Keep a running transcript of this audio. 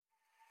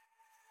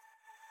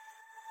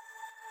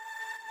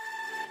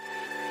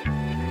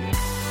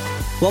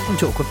Welcome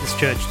to Equippers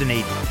Church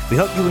Dunedin. We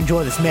hope you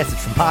enjoy this message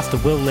from Pastor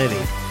Will Levy.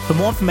 For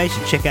more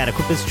information, check out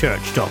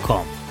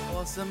equipperschurch.com.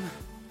 Awesome.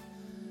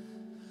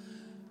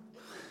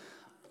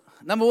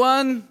 Number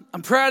one,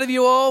 I'm proud of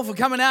you all for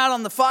coming out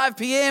on the 5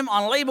 p.m.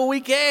 on Labor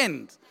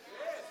Weekend.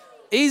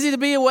 Easy to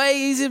be away,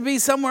 easy to be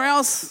somewhere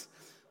else,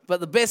 but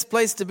the best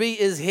place to be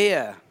is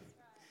here.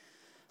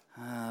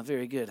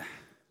 Very good.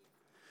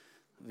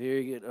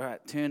 Very good. All right,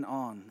 turn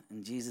on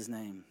in Jesus'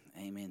 name.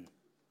 Amen.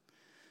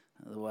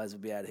 Otherwise,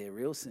 we'll be out of here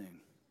real soon.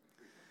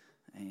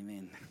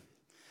 Amen.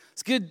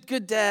 It's good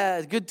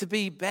to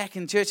be back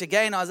in church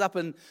again. I was up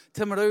in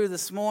Timaru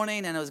this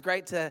morning, and it was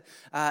great to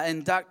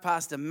induct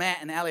Pastor Matt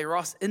and Ali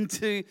Ross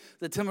into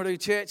the Timaru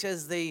church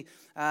as the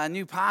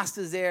new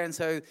pastors there. And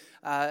so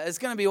it's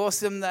going to be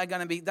awesome.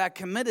 They're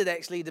committed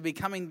actually to be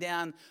coming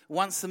down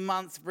once a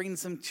month, bringing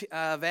some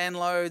van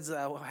loads,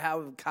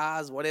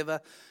 cars, whatever.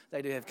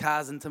 They do have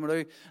cars in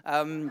Timaru,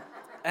 and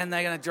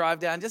they're going to drive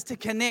down just to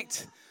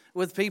connect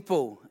with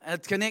people,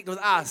 connect with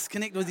us,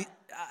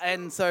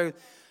 and so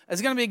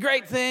it's going to be a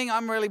great thing.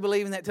 I'm really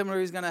believing that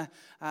Timaru is going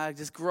to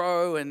just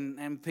grow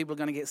and people are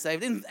going to get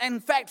saved. In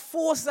fact,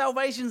 4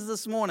 salvations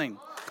this morning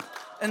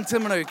in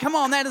Timaru. Come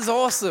on, that is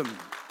awesome.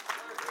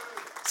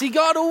 See,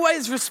 God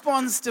always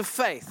responds to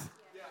faith.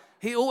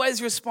 He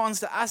always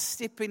responds to us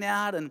stepping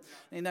out, and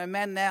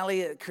Matt and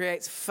Ali, it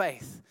creates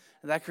faith.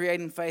 They're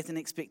creating faith and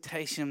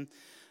expectation,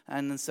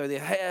 and so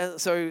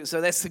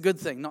that's a good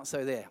thing. Not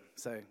so there.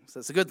 So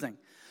it's a good thing.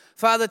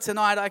 Father,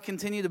 tonight I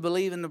continue to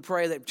believe and to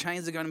pray that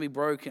chains are going to be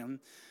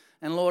broken.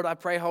 And Lord, I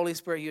pray, Holy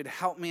Spirit, you'd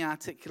help me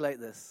articulate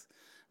this.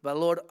 But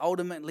Lord,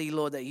 ultimately,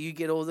 Lord, that you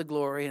get all the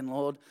glory. And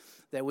Lord,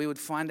 that we would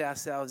find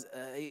ourselves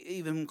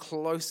even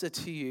closer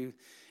to you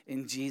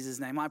in Jesus'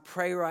 name. I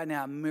pray right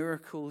now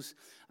miracles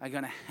are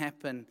going to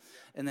happen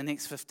in the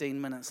next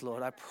 15 minutes,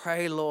 Lord. I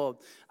pray, Lord,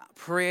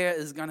 prayer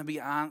is going to be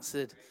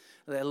answered.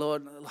 That,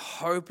 Lord,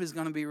 hope is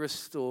going to be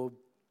restored.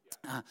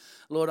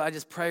 Lord, I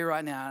just pray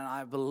right now, and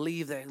I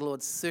believe that,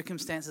 Lord,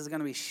 circumstances are going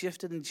to be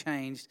shifted and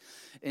changed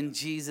in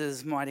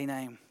Jesus' mighty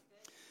name.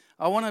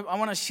 I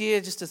want to share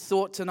just a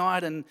thought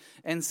tonight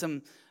and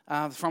some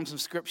from some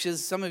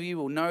scriptures. Some of you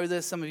will know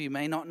this, some of you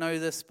may not know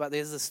this, but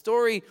there's a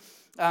story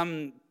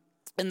in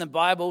the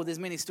Bible. There's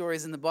many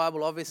stories in the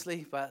Bible,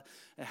 obviously, but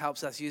it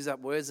helps us use up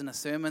words in a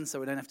sermon so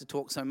we don't have to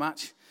talk so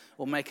much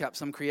or make up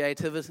some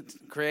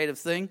creative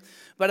thing.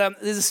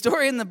 But there's a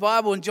story in the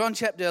Bible in John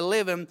chapter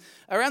 11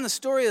 around the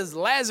story of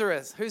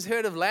Lazarus. Who's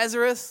heard of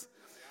Lazarus?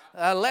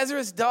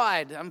 Lazarus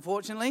died,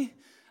 unfortunately.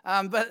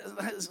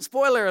 But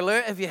spoiler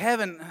alert, if you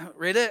haven't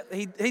read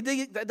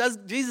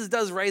it, Jesus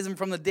does raise him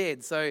from the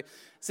dead. So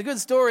it's a good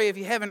story if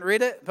you haven't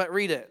read it, but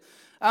read it.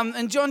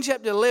 In John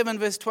chapter 11,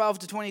 verse 12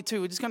 to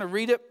 22, we're just going to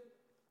read it,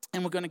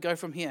 and we're going to go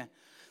from here.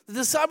 The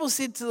disciples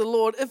said to the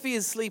Lord, if he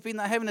is sleeping,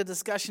 they're having a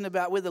discussion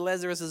about whether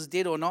Lazarus is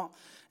dead or not.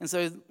 And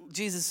so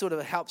Jesus sort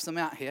of helps them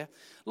out here.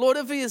 Lord,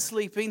 if he is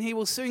sleeping, he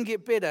will soon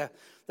get better.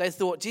 They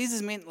thought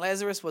Jesus meant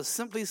Lazarus was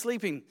simply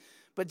sleeping.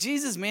 But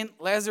Jesus meant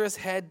Lazarus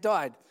had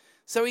died.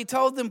 So he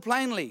told them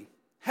plainly,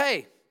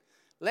 hey,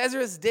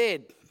 Lazarus is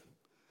dead.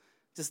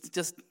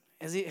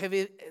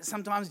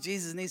 Sometimes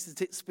Jesus needs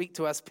to speak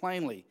to us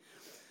plainly.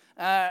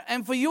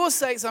 And for your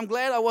sakes, I'm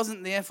glad I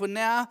wasn't there, for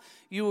now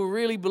you will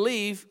really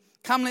believe.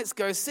 Come, let's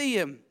go see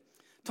him.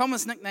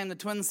 Thomas, nicknamed the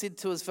twin, said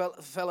to his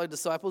fellow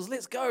disciples,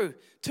 let's go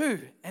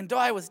too and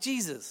die with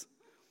Jesus.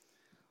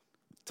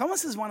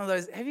 Thomas is one of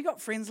those, have you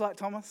got friends like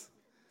Thomas?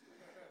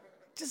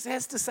 Just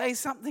has to say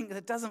something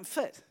that doesn't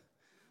fit.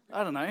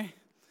 I don't know.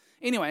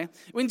 Anyway,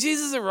 when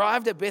Jesus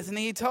arrived at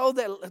Bethany,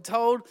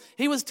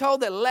 he was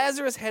told that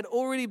Lazarus had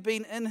already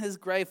been in his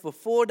grave for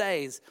 4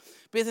 days.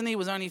 Bethany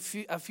was only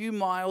a few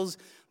miles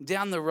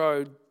down the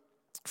road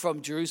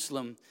from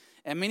Jerusalem,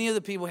 and many of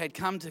the people had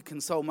come to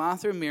console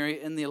Martha and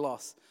Mary in their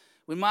loss.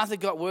 When Martha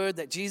got word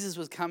that Jesus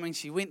was coming,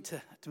 she went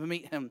to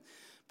meet him,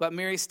 but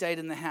Mary stayed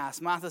in the house.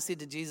 Martha said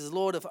to Jesus,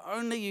 Lord, if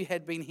only you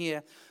had been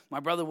here,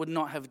 my brother would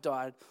not have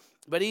died.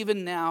 But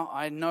even now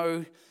I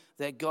know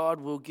that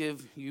God will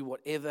give you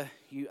whatever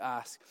you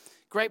ask.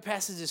 Great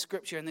passage of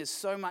scripture, and there's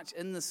so much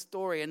in this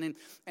story, and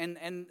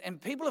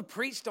people have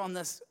preached on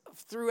this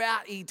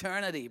throughout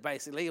eternity,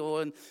 basically,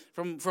 or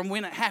from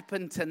when it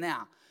happened to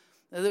now.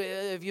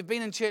 If you've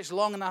been in church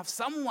long enough,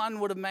 someone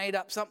would have made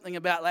up something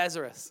about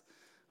Lazarus.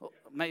 Well,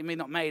 maybe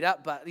not made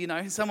up, but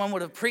someone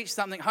would have preached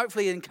something,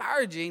 hopefully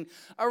encouraging,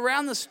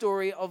 around the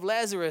story of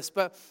Lazarus.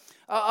 But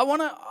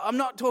I'm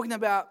not talking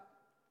about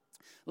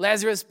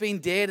Lazarus being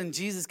dead and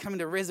Jesus coming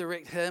to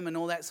resurrect him and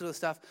all that sort of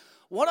stuff.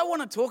 What I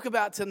want to talk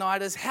about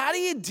tonight is how do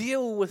you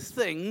deal with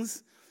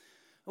things?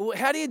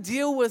 How do you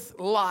deal with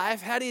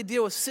life? How do you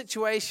deal with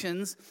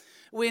situations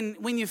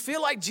when you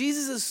feel like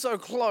Jesus is so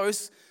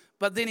close,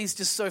 but then he's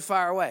just so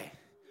far away?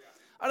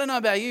 I don't know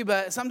about you,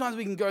 but sometimes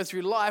we can go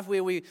through life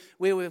where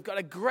we've got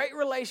a great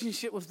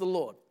relationship with the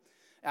Lord.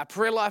 Our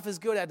prayer life is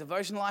good. Our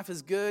devotion life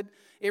is good.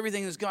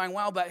 Everything is going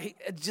well, but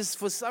just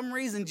for some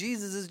reason,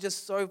 Jesus is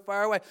just so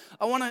far away.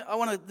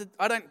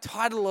 I don't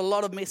title a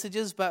lot of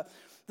messages, but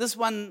this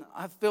one,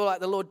 I feel like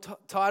the Lord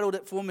titled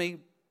it for me,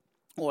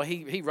 or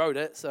he wrote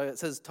it, so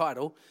it's his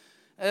title.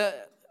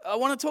 I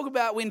want to talk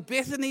about when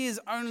Bethany is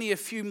only a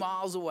few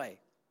miles away.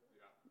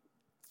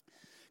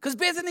 Because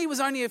Bethany was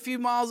only a few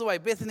miles away.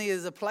 Bethany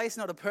is a place,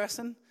 not a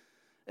person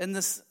in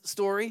this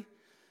story.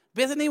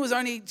 Bethany was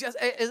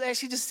it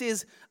actually just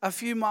says a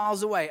few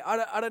miles away.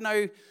 I don't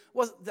know,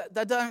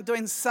 they're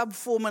doing sub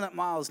 4-minute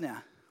miles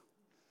now.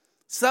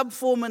 Sub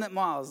 4-minute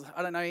miles.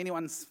 I don't know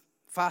anyone's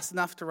fast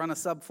enough to run a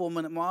sub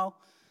 4-minute mile.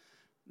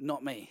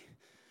 Not me.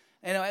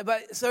 Anyway,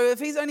 but so if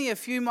he's only a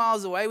few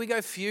miles away, we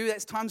go few,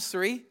 that's times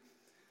 3.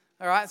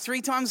 All right,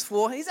 3 times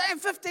 4. He's only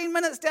 15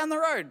 minutes down the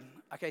road.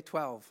 Okay,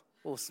 12.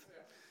 Awesome.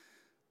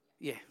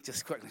 Yeah,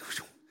 just quickly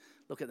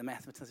look at the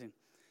mathematician.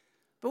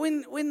 But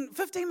when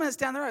 15 minutes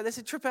down the road, that's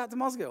a trip out to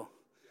Mosgiel.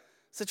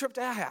 It's a trip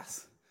to our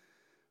house,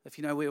 if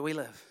you know where we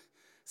live.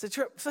 It's a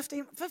trip,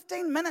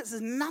 15 minutes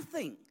is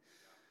nothing.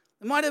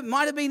 It might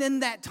have been in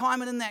that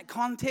time and in that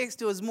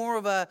context, it was more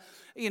of a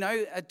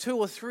 2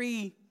 or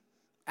 3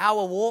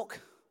 hour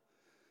walk.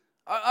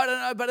 I don't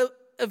know, but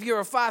if you're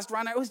a fast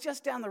runner, it was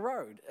just down the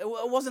road. It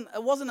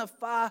wasn't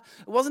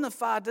a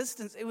far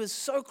distance. It was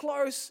so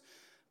close,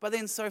 but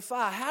then so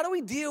far. How do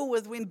we deal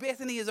with when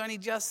Bethany is only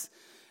just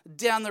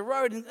down the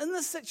road? And in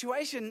this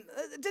situation,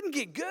 it didn't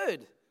get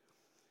good.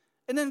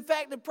 And in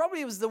fact, it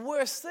probably was the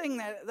worst thing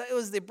that it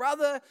was their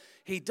brother.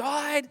 He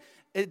died.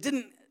 It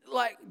didn't,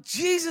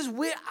 Jesus,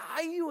 where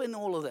are you in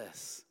all of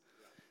this?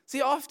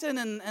 See, often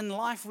in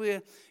life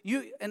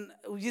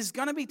there's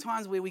going to be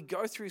times where we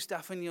go through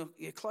stuff and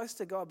you're close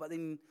to God, but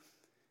then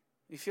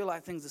you feel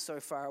like things are so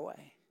far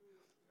away.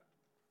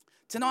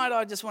 Tonight,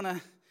 I just want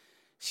to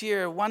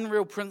share one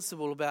real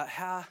principle about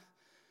how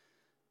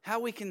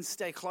we can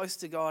stay close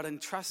to God and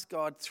trust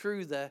God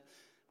through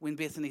when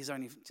Bethany's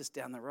only just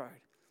down the road.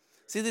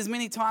 See, there's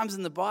many times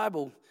in the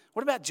Bible.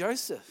 What about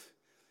Joseph?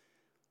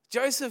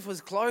 Joseph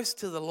was close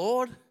to the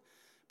Lord,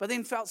 but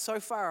then felt so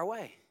far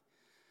away.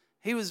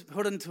 He was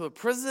put into a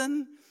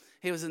prison.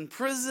 He was in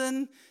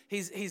prison.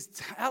 He's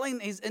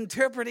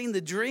interpreting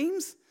the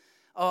dreams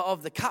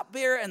of the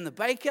cupbearer and the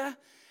baker,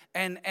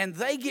 and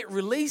they get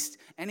released,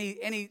 and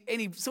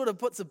he sort of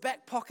puts a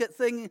back pocket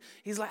thing.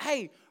 He's like,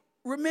 hey,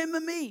 remember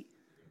me.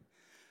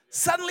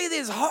 Suddenly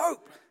there's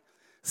hope.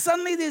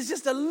 Suddenly there's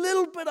just a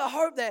little bit of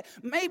hope that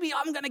maybe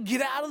I'm going to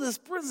get out of this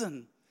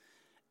prison.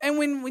 And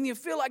when you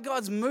feel like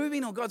God's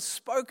moving or God's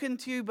spoken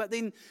to you, but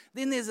then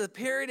there's a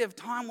period of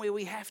time where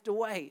we have to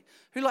wait.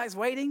 Who likes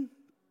waiting?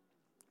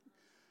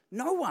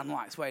 No one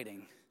likes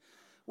waiting.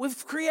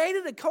 We've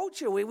created a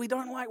culture where we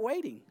don't like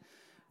waiting.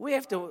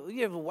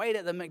 You ever wait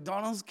at the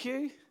McDonald's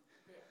queue?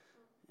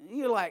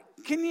 You're like,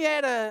 can you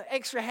add an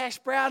extra hash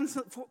brown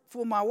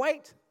for my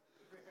wait?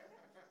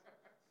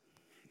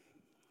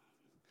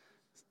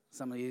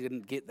 Some of you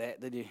didn't get that,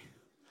 did you?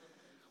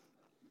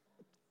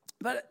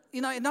 But,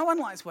 no one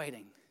likes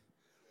waiting.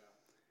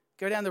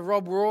 Go down to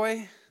Rob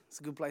Roy. It's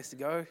a good place to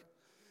go.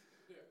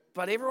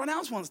 But everyone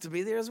else wants to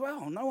be there as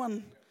well. No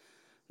one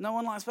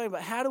likes waiting.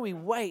 But how do we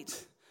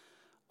wait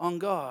on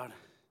God?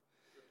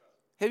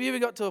 Have you ever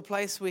got to a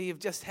place where you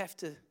just have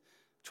to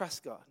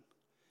trust God?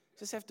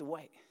 Just have to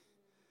wait.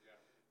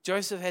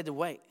 Joseph had to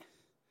wait.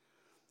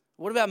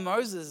 What about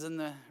Moses in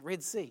the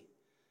Red Sea?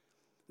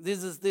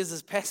 There's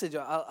this passage,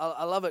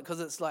 I love it because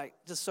it's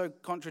just so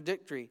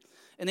contradictory.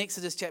 In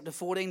Exodus chapter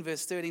 14,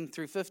 verse 13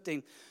 through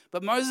 15.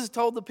 But Moses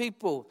told the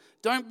people,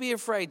 don't be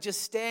afraid,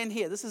 just stand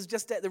here. This is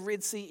just at the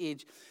Red Sea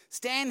edge.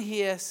 Stand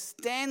here,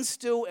 stand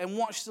still, and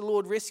watch the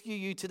Lord rescue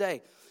you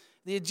today.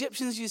 The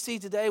Egyptians you see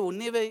today will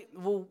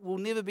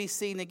never be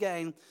seen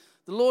again.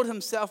 The Lord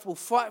himself will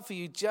fight for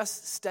you.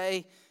 Just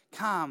stay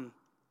calm.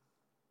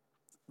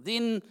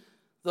 Then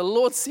the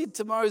Lord said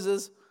to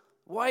Moses,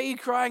 why are you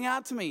crying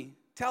out to me?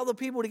 Tell the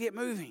people to get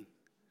moving.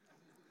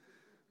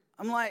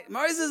 I'm like,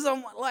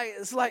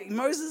 it's like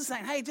Moses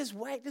saying, hey, just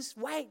wait. It's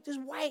going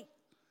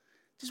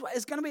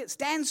to be,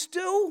 stand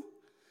still,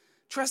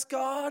 trust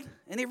God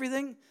and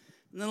everything.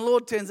 And then the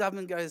Lord turns up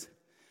and goes,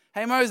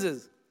 hey,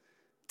 Moses,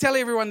 tell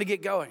everyone to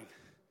get going.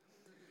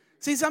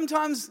 See,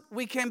 sometimes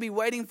we can be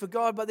waiting for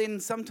God, but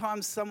then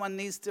sometimes someone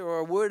or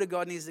a word of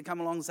God needs to come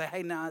along and say,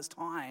 hey, now it's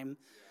time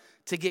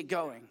to get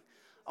going.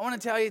 I want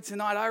to tell you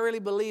tonight, I really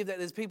believe that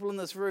there's people in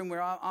this room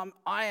where I've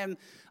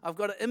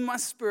got it in my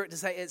spirit to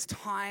say it's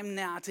time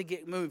now to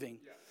get moving.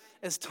 Yeah.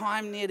 It's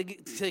time now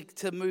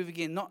to move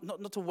again,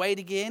 not to wait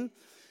again,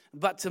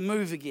 but to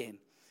move again.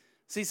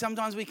 See,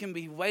 sometimes we can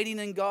be waiting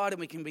in God and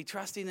we can be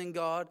trusting in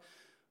God,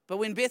 but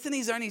when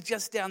Bethany's only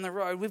just down the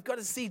road, we've got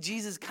to see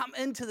Jesus come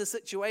into the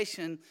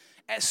situation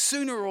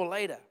sooner or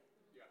later.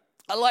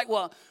 Yeah. I like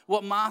what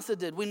Martha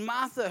did. When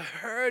Martha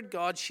heard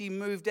God, she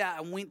moved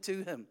out and went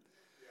to him.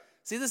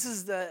 See, this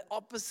is the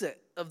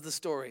opposite of the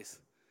stories.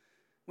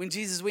 When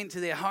Jesus went to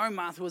their home,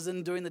 Martha was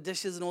in doing the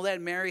dishes and all that.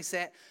 And Mary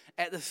sat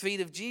at the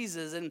feet of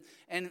Jesus.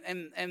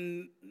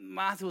 And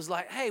Martha was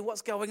like, hey,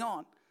 what's going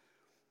on?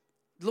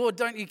 Lord,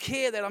 don't you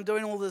care that I'm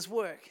doing all this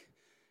work?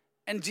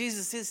 And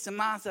Jesus says to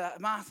Martha,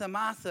 Martha,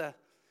 Martha,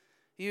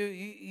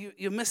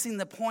 you're missing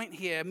the point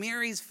here.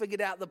 Mary's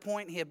figured out the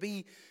point here.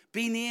 Be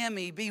near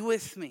me. Be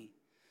with me.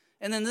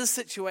 And in this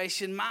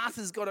situation,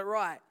 Martha's got it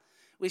right,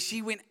 where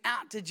she went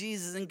out to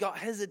Jesus and got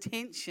his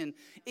attention,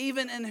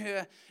 even in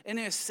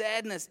her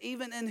sadness,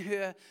 even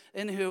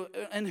in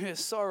her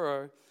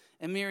sorrow.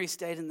 And Mary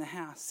stayed in the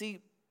house. See,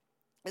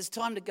 it's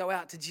time to go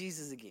out to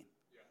Jesus again.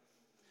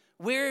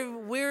 Where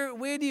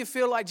do you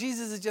feel like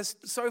Jesus is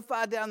just so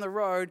far down the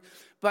road,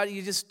 but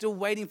you're just still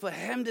waiting for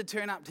him to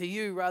turn up to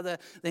you rather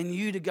than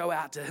you to go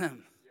out to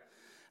him?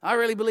 I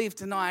really believe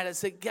tonight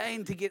it's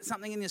again to get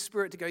something in your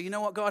spirit to go, you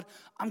know what, God,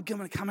 I'm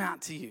going to come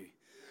out to you.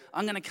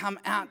 I'm going to come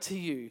out to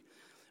you.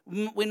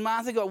 When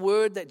Martha got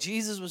word that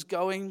Jesus was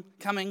coming,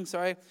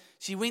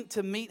 she went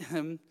to meet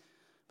him,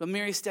 but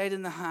Mary stayed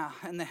in the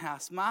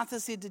house. Martha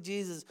said to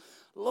Jesus,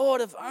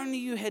 Lord, if only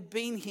you had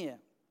been here,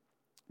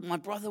 my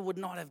brother would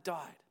not have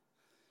died.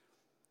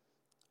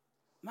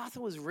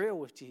 Martha was real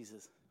with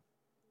Jesus.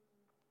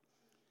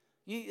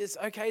 It's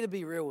okay to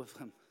be real with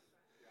him.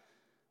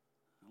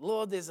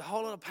 Lord, there's a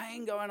whole lot of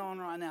pain going on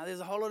right now. There's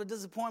a whole lot of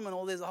disappointment,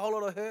 or there's a whole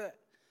lot of hurt.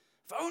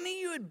 If only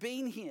you had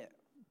been here.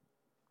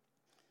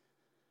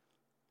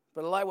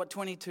 But I like what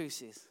 22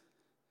 says.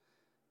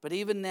 But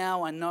even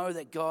now I know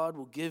that God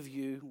will give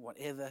you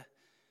whatever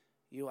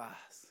you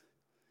ask.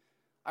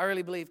 I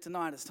really believe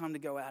tonight it's time to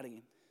go out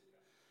again.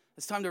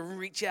 It's time to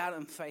reach out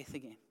in faith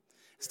again.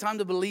 It's time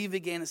to believe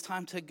again. It's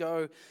time to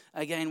go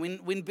again.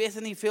 When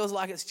Bethany feels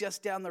like it's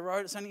just down the road,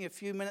 it's only a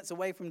few minutes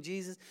away from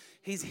Jesus,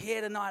 he's here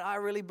tonight. I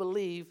really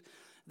believe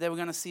that we're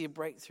going to see a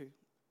breakthrough.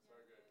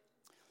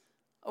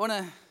 I want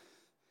to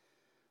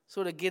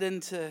sort of get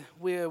into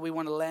where we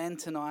want to land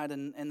tonight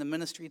and the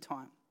ministry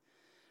time.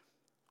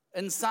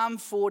 In Psalm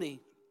 40,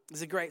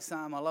 it's a great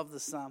psalm. I love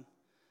this psalm.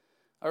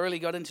 I really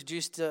got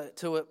introduced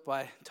to it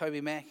by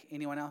Toby Mack.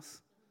 Anyone else?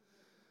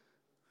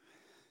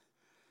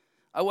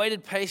 I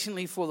waited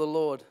patiently for the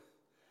Lord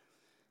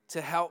to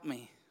help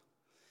me,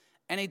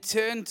 and he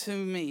turned to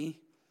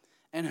me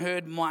and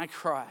heard my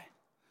cry.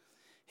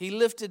 He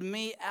lifted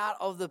me out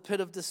of the pit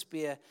of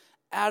despair,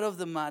 out of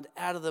the mud,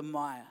 out of the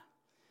mire.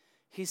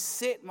 He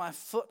set my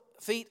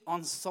feet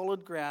on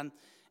solid ground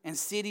and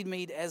steadied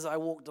me as I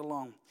walked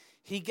along.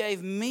 He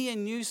gave me a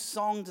new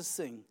song to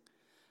sing,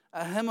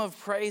 a hymn of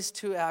praise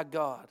to our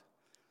God.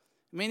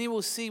 Many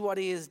will see what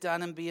he has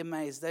done and be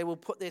amazed. They will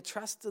put their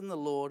trust in the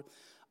Lord.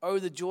 Oh,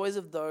 the joys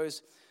of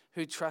those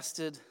who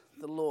trusted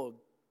the Lord.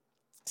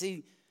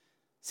 See,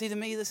 to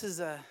me, this is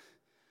a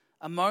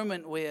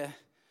moment where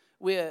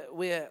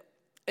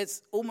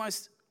it's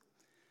almost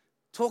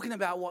talking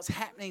about what's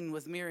happening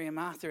with Mary and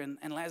Martha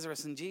and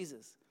Lazarus and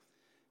Jesus.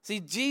 See,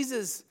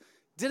 Jesus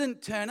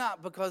didn't turn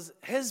up because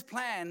his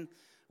plan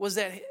was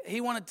that he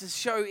wanted to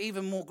show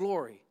even more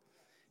glory.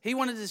 He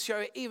wanted to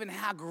show even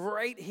how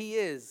great he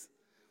is.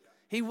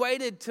 He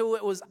waited till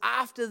it was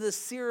after the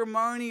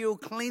ceremonial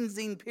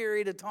cleansing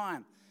period of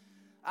time.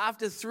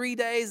 After 3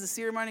 days, the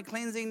ceremonial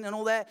cleansing and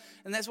all that.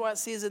 And that's why it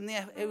says in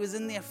there, it was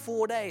in there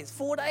 4 days.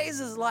 4 days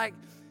is like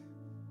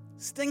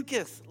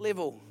stinketh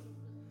level.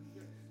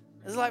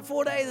 It's like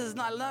 4 days is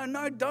not,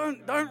 no,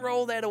 don't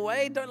roll that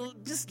away.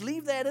 Don't just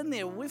leave that in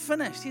there. We're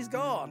finished. He's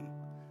gone.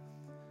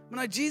 But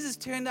no, Jesus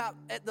turned up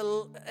at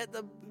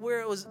the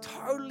where it was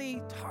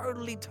totally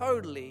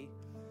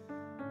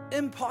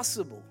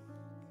impossible.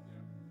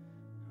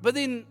 But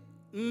then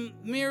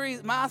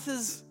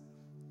Martha's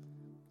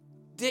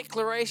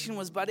declaration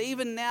was, but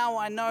even now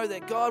I know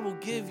that God will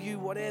give you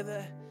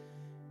whatever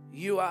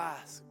you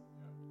ask.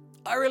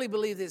 I really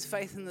believe there's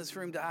faith in this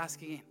room to ask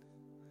again.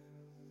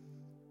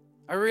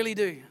 I really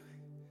do.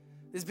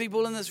 There's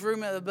people in this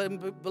room that have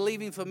been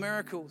believing for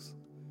miracles.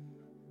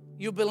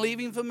 You're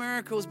believing for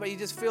miracles, but you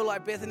just feel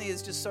like Bethany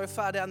is just so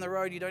far down the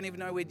road, you don't even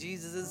know where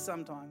Jesus is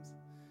sometimes.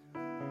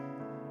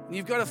 And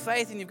you've got a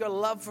faith and you've got a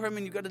love for him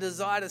and you've got a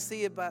desire to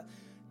see it, but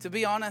to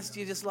be honest,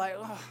 you're just like,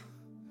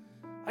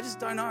 I just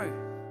don't know.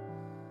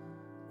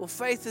 Well,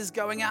 faith is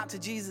going out to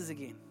Jesus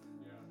again.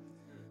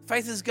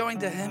 Faith is going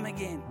to him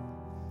again.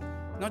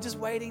 Not just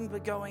waiting,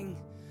 but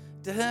going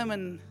to him.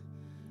 And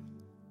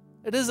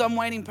it is, I'm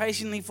waiting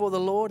patiently for the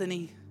Lord, and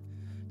he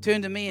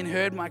turned to me and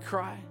heard my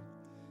cry.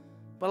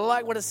 But I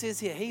like what it says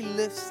here. He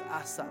lifts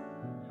us up.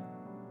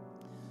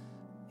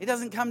 He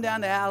doesn't come down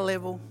to our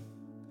level.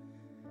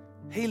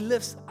 He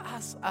lifts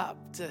us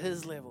up to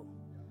his level.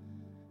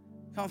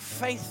 Come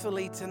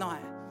faithfully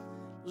tonight.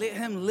 Let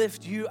him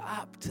lift you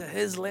up to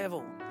his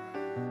level.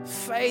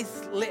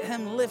 Faith, let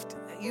him lift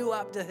you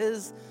up to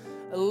his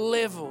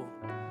level.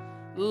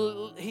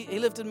 He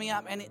lifted me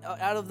up and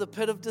out of the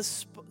pit of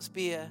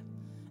despair,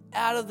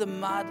 out of the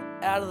mud,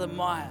 out of the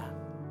mire.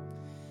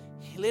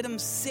 Let him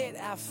set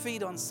our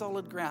feet on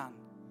solid ground.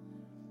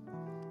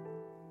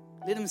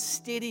 Let him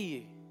steady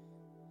you.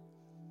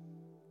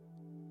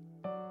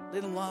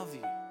 Let him love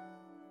you.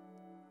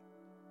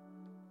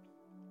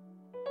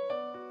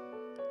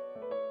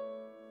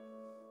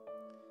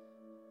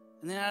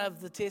 And then out of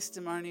the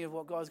testimony of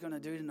what God's going to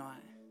do tonight,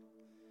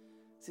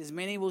 it says,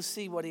 many will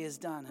see what he has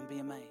done and be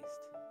amazed.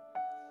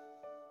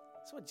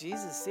 That's what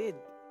Jesus said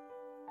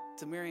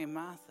to Mary and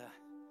Martha.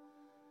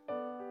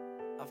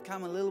 I've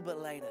come a little bit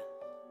later.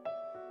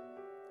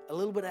 a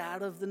little bit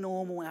out of the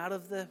normal, out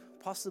of the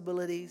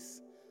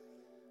possibilities,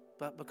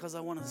 but because I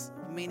want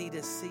many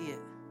to see it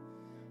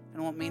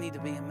and I want many to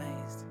be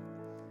amazed.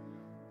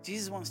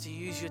 Jesus wants to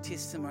use your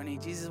testimony.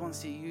 Jesus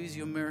wants to use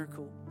your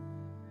miracle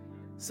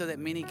so that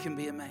many can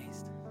be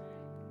amazed.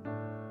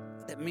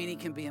 That many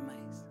can be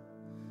amazed.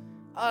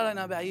 I don't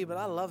know about you, but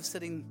I love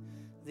sitting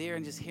there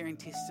and just hearing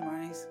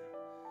testimonies.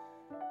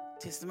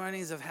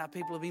 Testimonies of how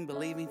people have been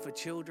believing for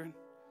children.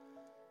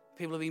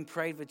 People have been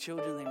prayed for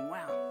children. Then,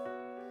 wow,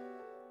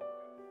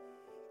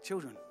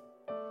 children.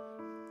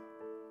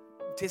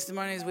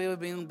 Testimonies where we've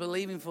been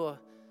believing for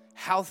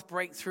health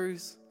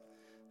breakthroughs,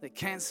 that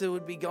cancer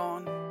would be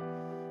gone,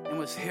 and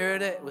we've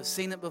heard it, we've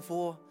seen it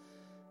before.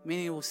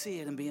 Many will see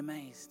it and be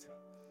amazed.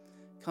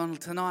 Come on,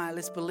 tonight,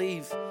 let's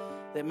believe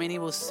that many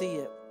will see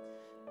it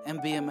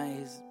and be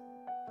amazed.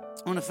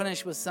 I want to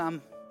finish with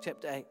Psalm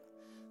chapter 8.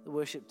 The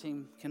worship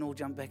team can all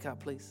jump back up,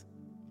 please.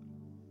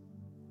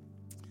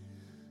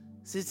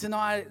 See,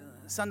 tonight,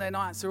 Sunday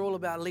nights are all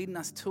about leading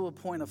us to a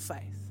point of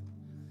faith,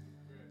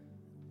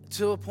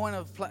 to a point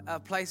of a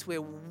place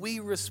where we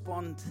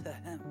respond to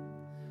Him,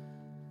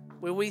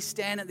 where we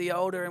stand at the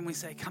altar and we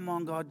say, come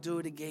on, God, do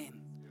it again.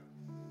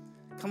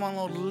 Come on,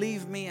 Lord,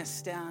 leave me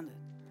astounded.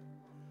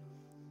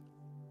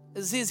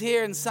 It says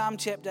here in Psalm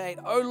chapter 8,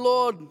 O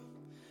Lord,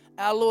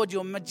 our Lord,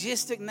 your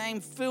majestic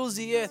name fills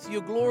the earth.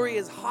 Your glory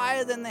is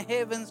higher than the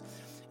heavens.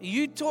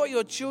 You taught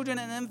your children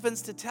and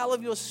infants to tell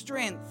of your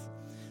strength,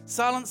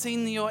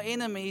 silencing your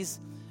enemies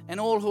and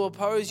all who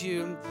oppose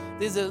you.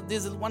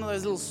 There's one of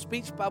those little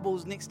speech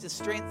bubbles next to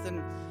strength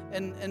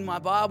in my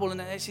Bible, and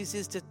it actually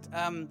says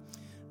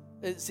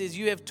it says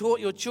you have taught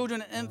your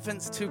children and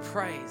infants to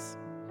praise.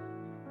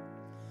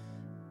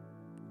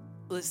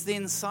 It's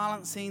then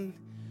silencing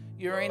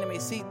your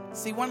enemies.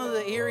 See, one of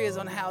the areas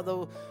on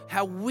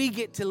how we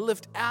get to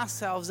lift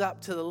ourselves up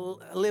to the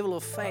level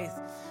of faith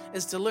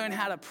is to learn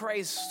how to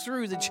praise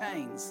through the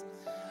chains.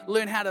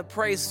 Learn how to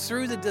praise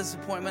through the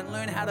disappointment.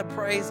 Learn how to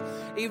praise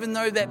even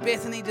though that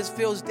Bethany just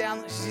feels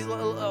down,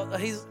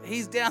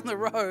 he's down the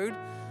road.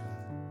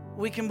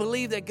 We can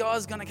believe that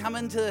God's going to come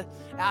into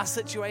our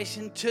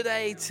situation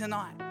today,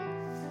 tonight.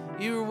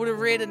 You would have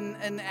read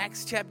in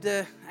Acts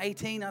chapter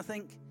 18, I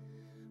think,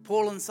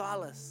 Paul and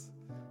Silas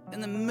in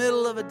the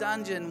middle of a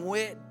dungeon,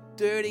 wet,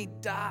 dirty,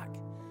 dark,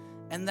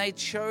 and they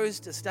chose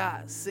to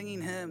start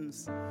singing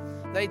hymns.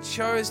 They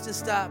chose to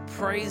start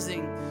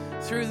praising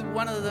through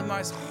one of the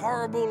most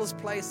horriblest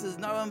places,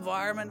 no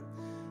environment,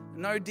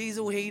 no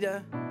diesel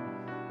heater,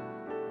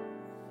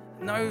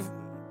 no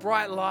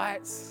bright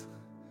lights,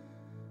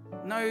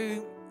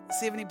 no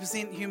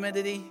 70%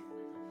 humidity,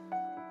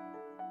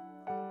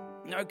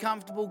 no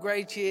comfortable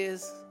grey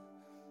chairs,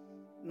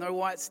 no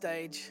white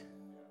stage.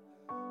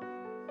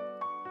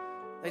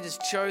 They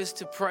just chose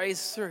to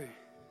praise through.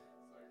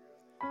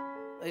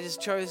 They just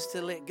chose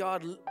to let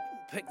God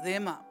pick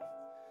them up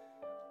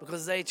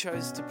because they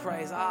chose to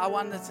praise. I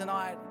wonder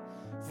tonight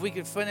if we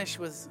could finish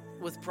with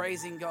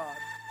praising God.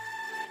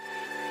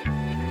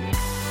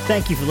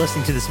 Thank you for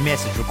listening to this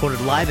message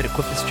recorded live at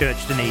Equippers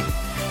Church, Dunedin.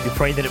 We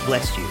pray that it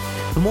blessed you.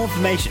 For more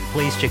information,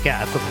 please check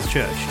out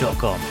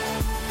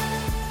equipperschurch.com.